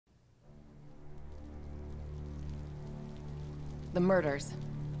The murders.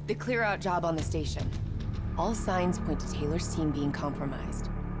 The clear-out job on the station. All signs point to Taylor's team being compromised.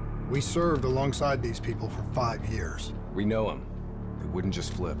 We served alongside these people for 5 years. We know them. They wouldn't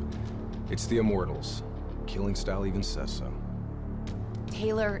just flip. It's the Immortals. Killing style even says so.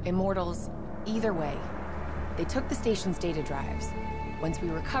 Taylor, Immortals, either way. They took the station's data drives. Once we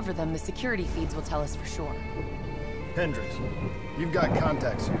recover them, the security feeds will tell us for sure. Hendricks, you've got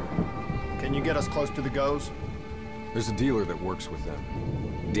contacts here. Can you get us close to the GOs? There's a dealer that works with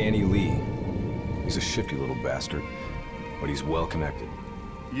them. Danny Lee. He's a shifty little bastard, but he's well connected.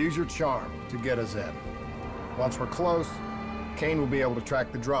 Use your charm to get us in. Once we're close, Kane will be able to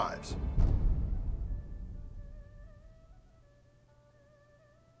track the drives.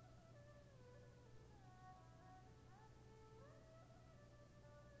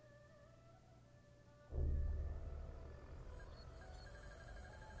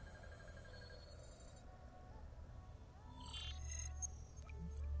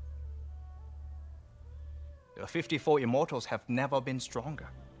 The 54 Immortals have never been stronger.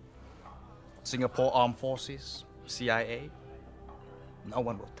 Singapore Armed Forces, CIA, no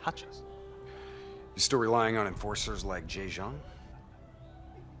one will touch us. You still relying on enforcers like Jay Zhang?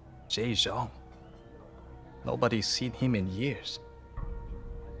 Jay Zhang? Nobody's seen him in years.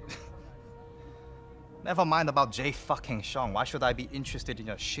 Never mind about Jay fucking Zhang. Why should I be interested in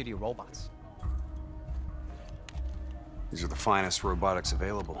your shitty robots? These are the finest robotics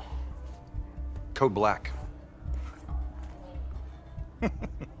available. Code Black.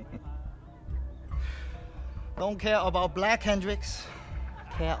 Don't care about black, Hendricks.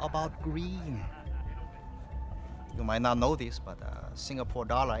 Care about green. You might not know this, but Singapore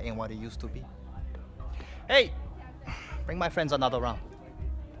dollar ain't what it used to be. Hey, bring my friends another round.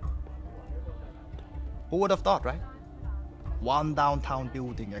 Who would have thought, right? One downtown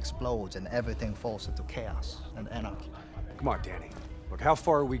building explodes and everything falls into chaos and anarchy. Come on, Danny. Look, how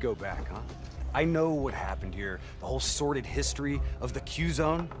far we go back, huh? I know what happened here. The whole sordid history of the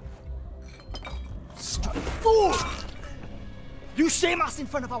Q-Zone. Fool! You shame us in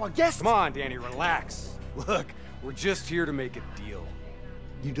front of our guests! Come on, Danny, relax. Look, we're just here to make a deal.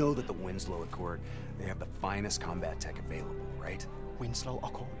 You know that the Winslow Accord, they have the finest combat tech available, right? Winslow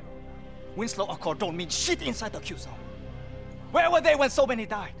Accord? Winslow Accord don't mean shit inside the Q-Zone. Where were they when so many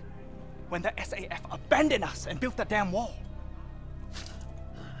died? When the SAF abandoned us and built the damn wall?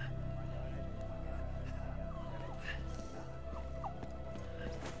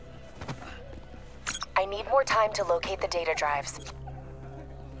 I need more time to locate the data drives.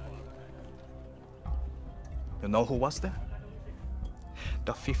 You know who was there?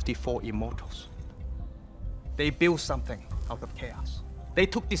 The 54 Immortals. They built something out of chaos. They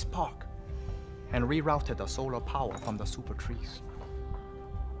took this park and rerouted the solar power from the super trees.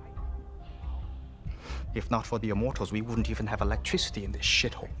 If not for the Immortals, we wouldn't even have electricity in this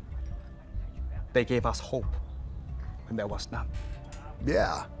shithole. They gave us hope when there was none.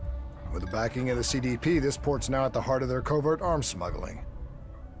 Yeah. With the backing of the CDP, this port's now at the heart of their covert arms smuggling.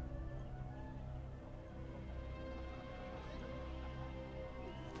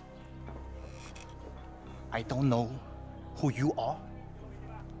 I don't know who you are,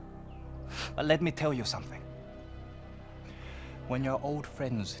 but let me tell you something. When your old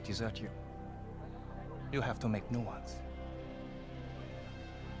friends desert you, you have to make new ones.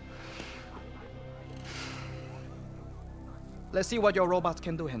 Let's see what your robots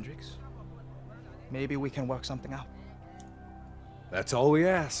can do, Hendricks. Maybe we can work something out. That's all we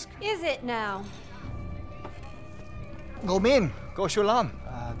ask. Is it now? Go Min, go Shulam.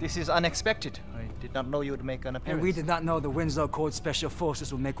 This is unexpected. I did not know you would make an appearance. And we did not know the Winslow Accord Special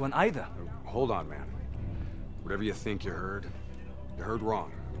Forces would make one either. Hold on, man. Whatever you think you heard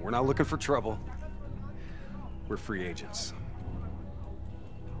wrong. We're not looking for trouble. We're free agents.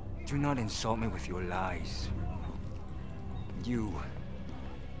 Do not insult me with your lies. You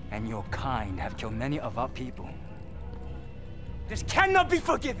and your kind have killed many of our people. This cannot be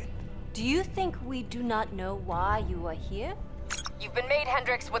forgiven! Do you think we do not know why you are here? You've been made,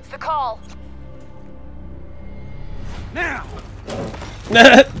 Hendricks. What's the call? Now!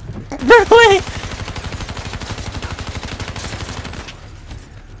 Really?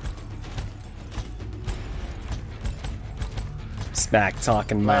 Smack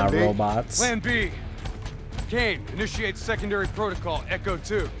talking my Plan B? robots. Plan B. Kane, initiate secondary protocol, Echo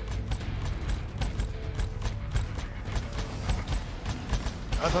 2.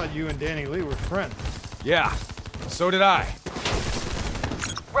 I thought you and Danny Lee were friends. Yeah, so did I.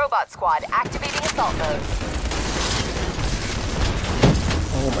 Robot squad activating assault mode.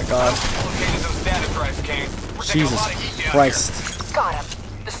 Oh my god. Located those data drives, Kane. We're taking a Jesus lot of heat down Christ. Got him.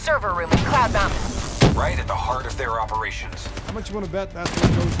 The server room in Cloud Mountain. right at the heart of their operations. How much you want to bet that's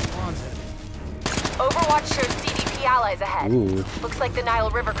where Ghost Juan's headed? Overwatch shows CDP allies ahead. Ooh. Looks like the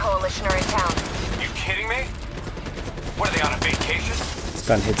Nile River Coalition are in town. You kidding me? What, are they on a vacation? This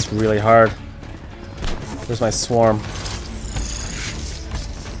gun hits really hard. Where's my swarm?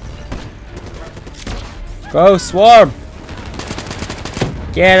 Go, swarm!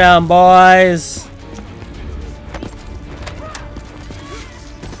 Get 'em, boys!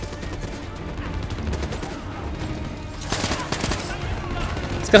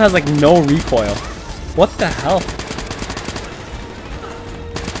 This gun has like no recoil. What the hell?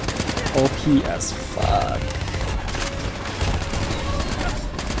 OP as fuck.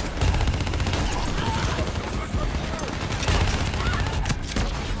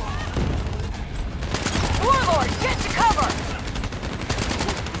 Warlord, get to cover!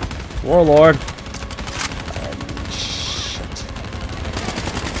 Warlord. Shit.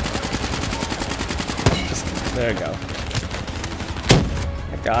 There we go.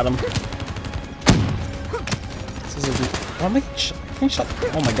 I got him. This is a... Oh, I'm making shot.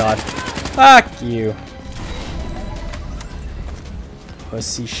 Oh my god. Fuck you.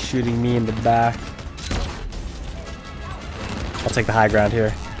 Pussy shooting me in the back. I'll take the high ground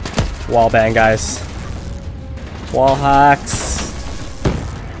here. Wall bang, guys. Wall hacks.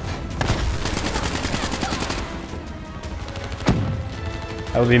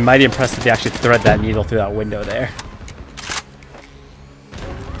 I would be mighty impressed if they actually thread that needle through that window there.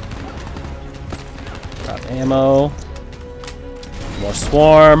 Got ammo. More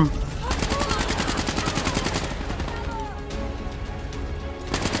swarm.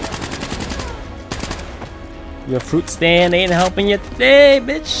 Your fruit stand ain't helping you today,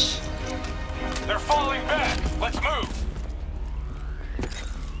 bitch. They're falling back. Let's move.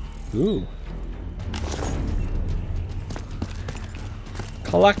 Ooh.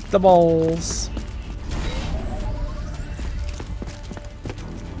 Collectibles.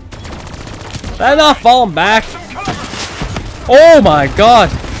 They're not falling back. Oh my god.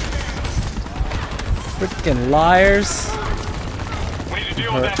 Freaking liars. We need to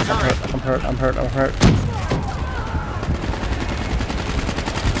deal with that turret. I'm hurt.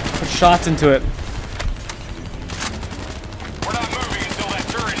 Put shots into it. We're not moving until that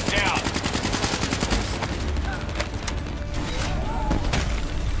turret is down.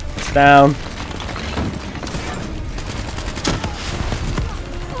 It's down.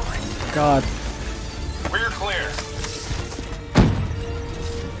 Oh my god. We're clear.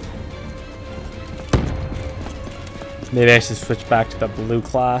 Maybe I should switch back to the blue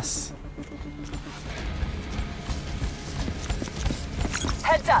class.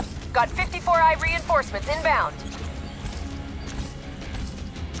 Heads up. Got 54i reinforcements inbound.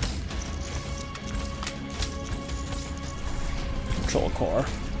 Control core.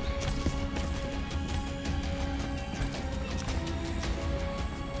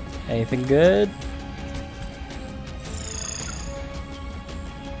 Anything good?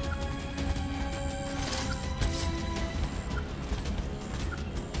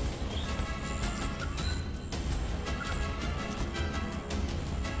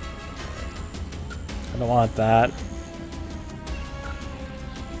 I don't want that.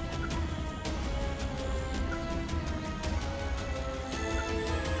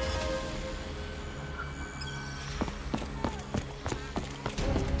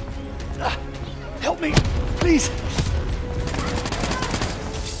 Help me, please.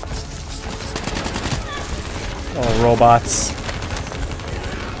 Oh, robots.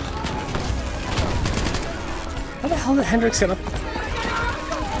 How the hell did Hendrix get up?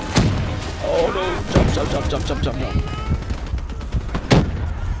 Oh no, jump.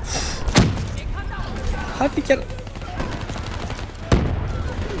 How'd he get it?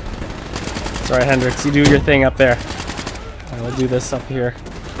 It's alright, Hendrix, you do your thing up there. I will do this up here.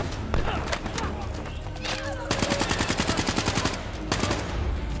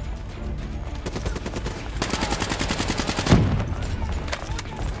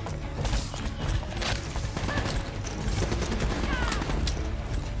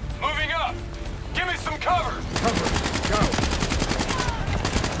 Moving up. Give me some cover. Cover. Go.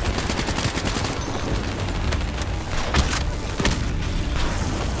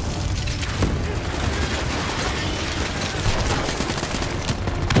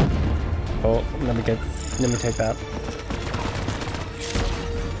 Oh, let me take that.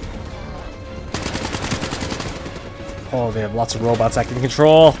 Oh, they have lots of robots I can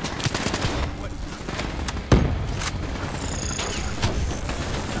control.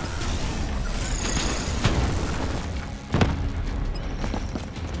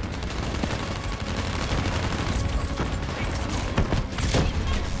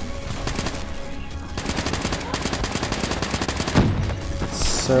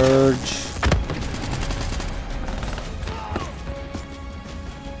 Surge.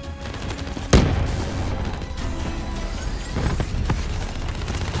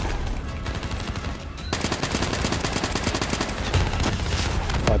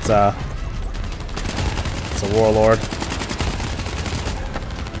 It's a warlord.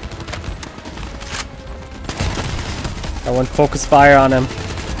 I went focus fire on him.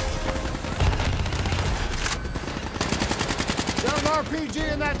 Got an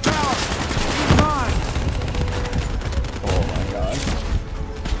RPG in that tower. Keep mine. Oh my god.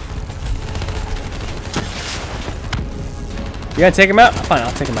 You gonna take him out? Fine,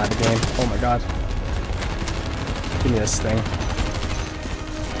 I'll take him out of the game. Oh my god. Give me this thing.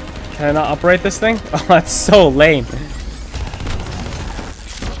 Can I not operate this thing? Oh, that's so lame.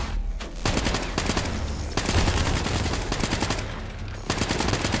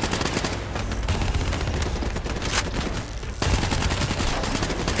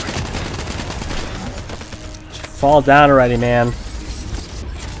 Fall down already, man.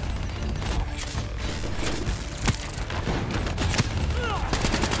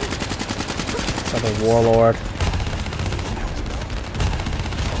 Another warlord.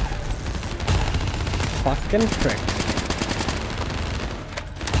 Fucking prick.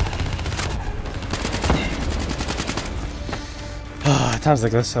 At times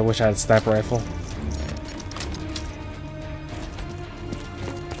like this, I wish I had a sniper rifle.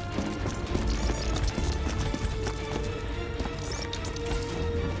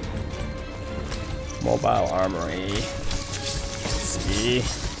 Mobile armory. Let's see.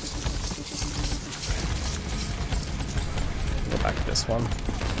 Go back to this one.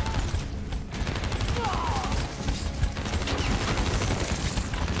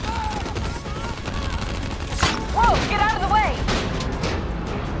 Whoa, get out of the way!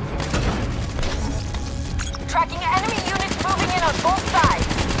 Tracking enemy units moving in on both sides.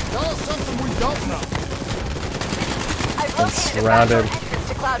 Tell us something we don't know. I've located a surrounded. backdoor entrance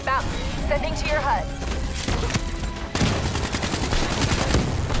to Cloud Mountain. Sending to your HUD.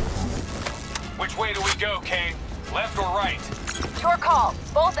 Which way do we go, Kane? Left or right? Your call.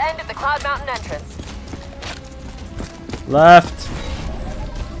 Both end of the Cloud Mountain entrance. Left.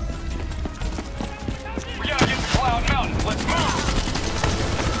 We gotta get to Cloud Mountain. Let's move!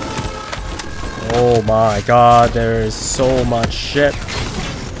 Oh my god, there is so much shit.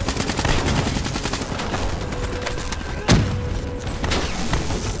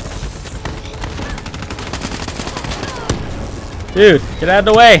 Dude, get out of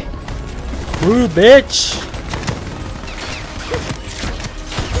the way! Woo, bitch!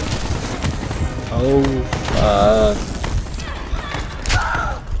 Oh, fuck.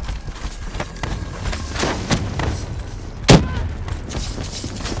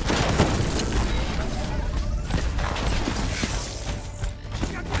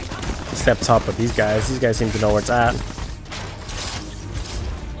 Step top with these guys. These guys seem to know where it's at.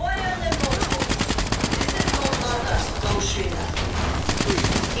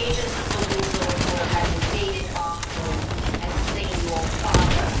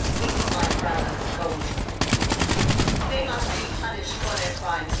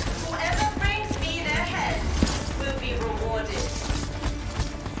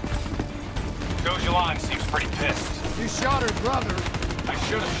 Seems pretty pissed. You shot her brother. I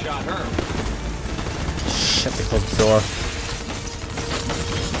should have shot her. Shit, they closed the door.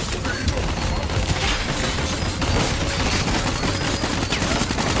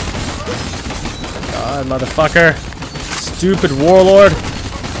 God, motherfucker. Stupid warlord.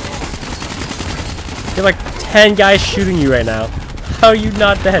 You have like 10 guys shooting you right now. How are you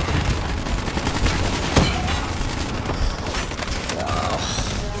not dead?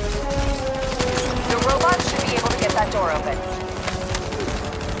 Door open.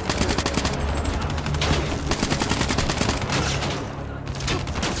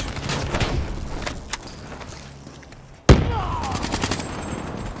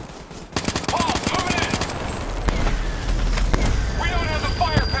 We don't have the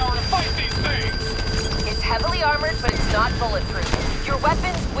firepower to fight these things! It's heavily armored, but it's not bulletproof. Your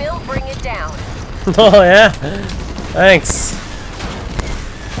weapons will bring it down. Oh yeah? Thanks.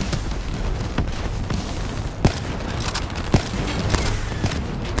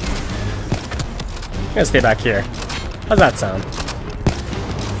 I'm gonna stay back here. How's that sound?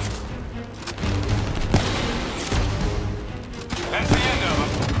 That's the end of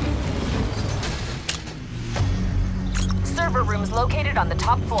them. Server rooms located on the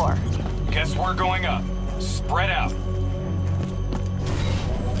top floor. Guess we're going up. Spread out. I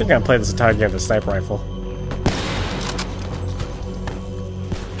think I'm gonna play this entire game with a sniper rifle.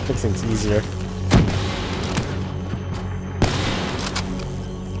 Makes things easier.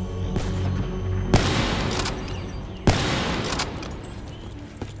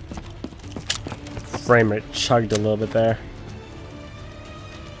 frame rate chugged a little bit there.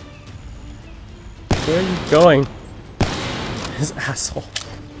 Where are you going? This asshole.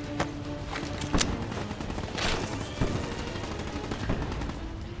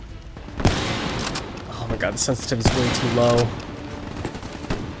 Oh my god, the sensitivity is way too low.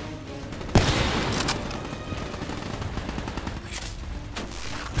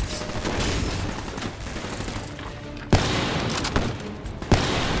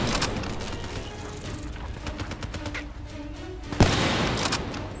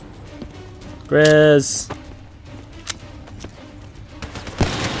 Grizz.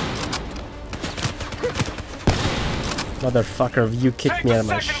 Motherfucker, you kicked me out of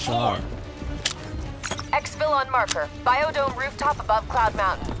my shower. Exfil on marker. Biodome rooftop above Cloud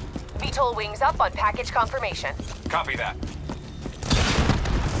Mountain. VTOL wings up on package confirmation. Copy that.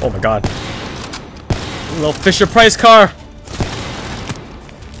 Oh my god. Little Fisher Price car.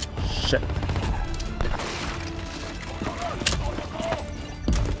 Shit.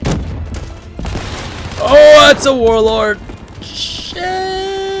 Oh, that's a warlord.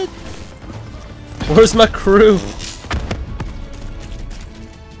 Shit. Where's my crew?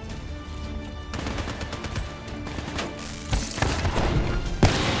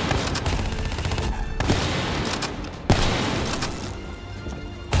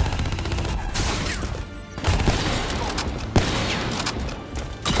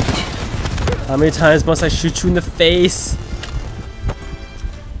 How many times must I shoot you in the face?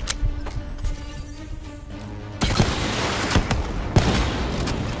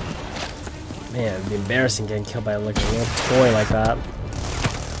 Man, it'd be embarrassing getting killed by like a little toy like that.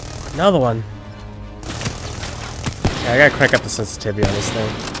 Another one. Yeah, I gotta crank up the sensitivity on this thing.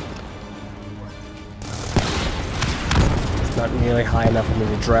 It's not nearly high enough for me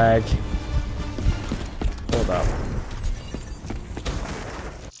to drag. Hold up.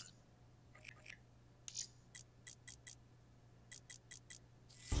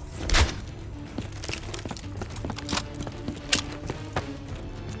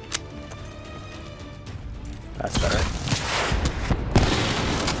 That's better.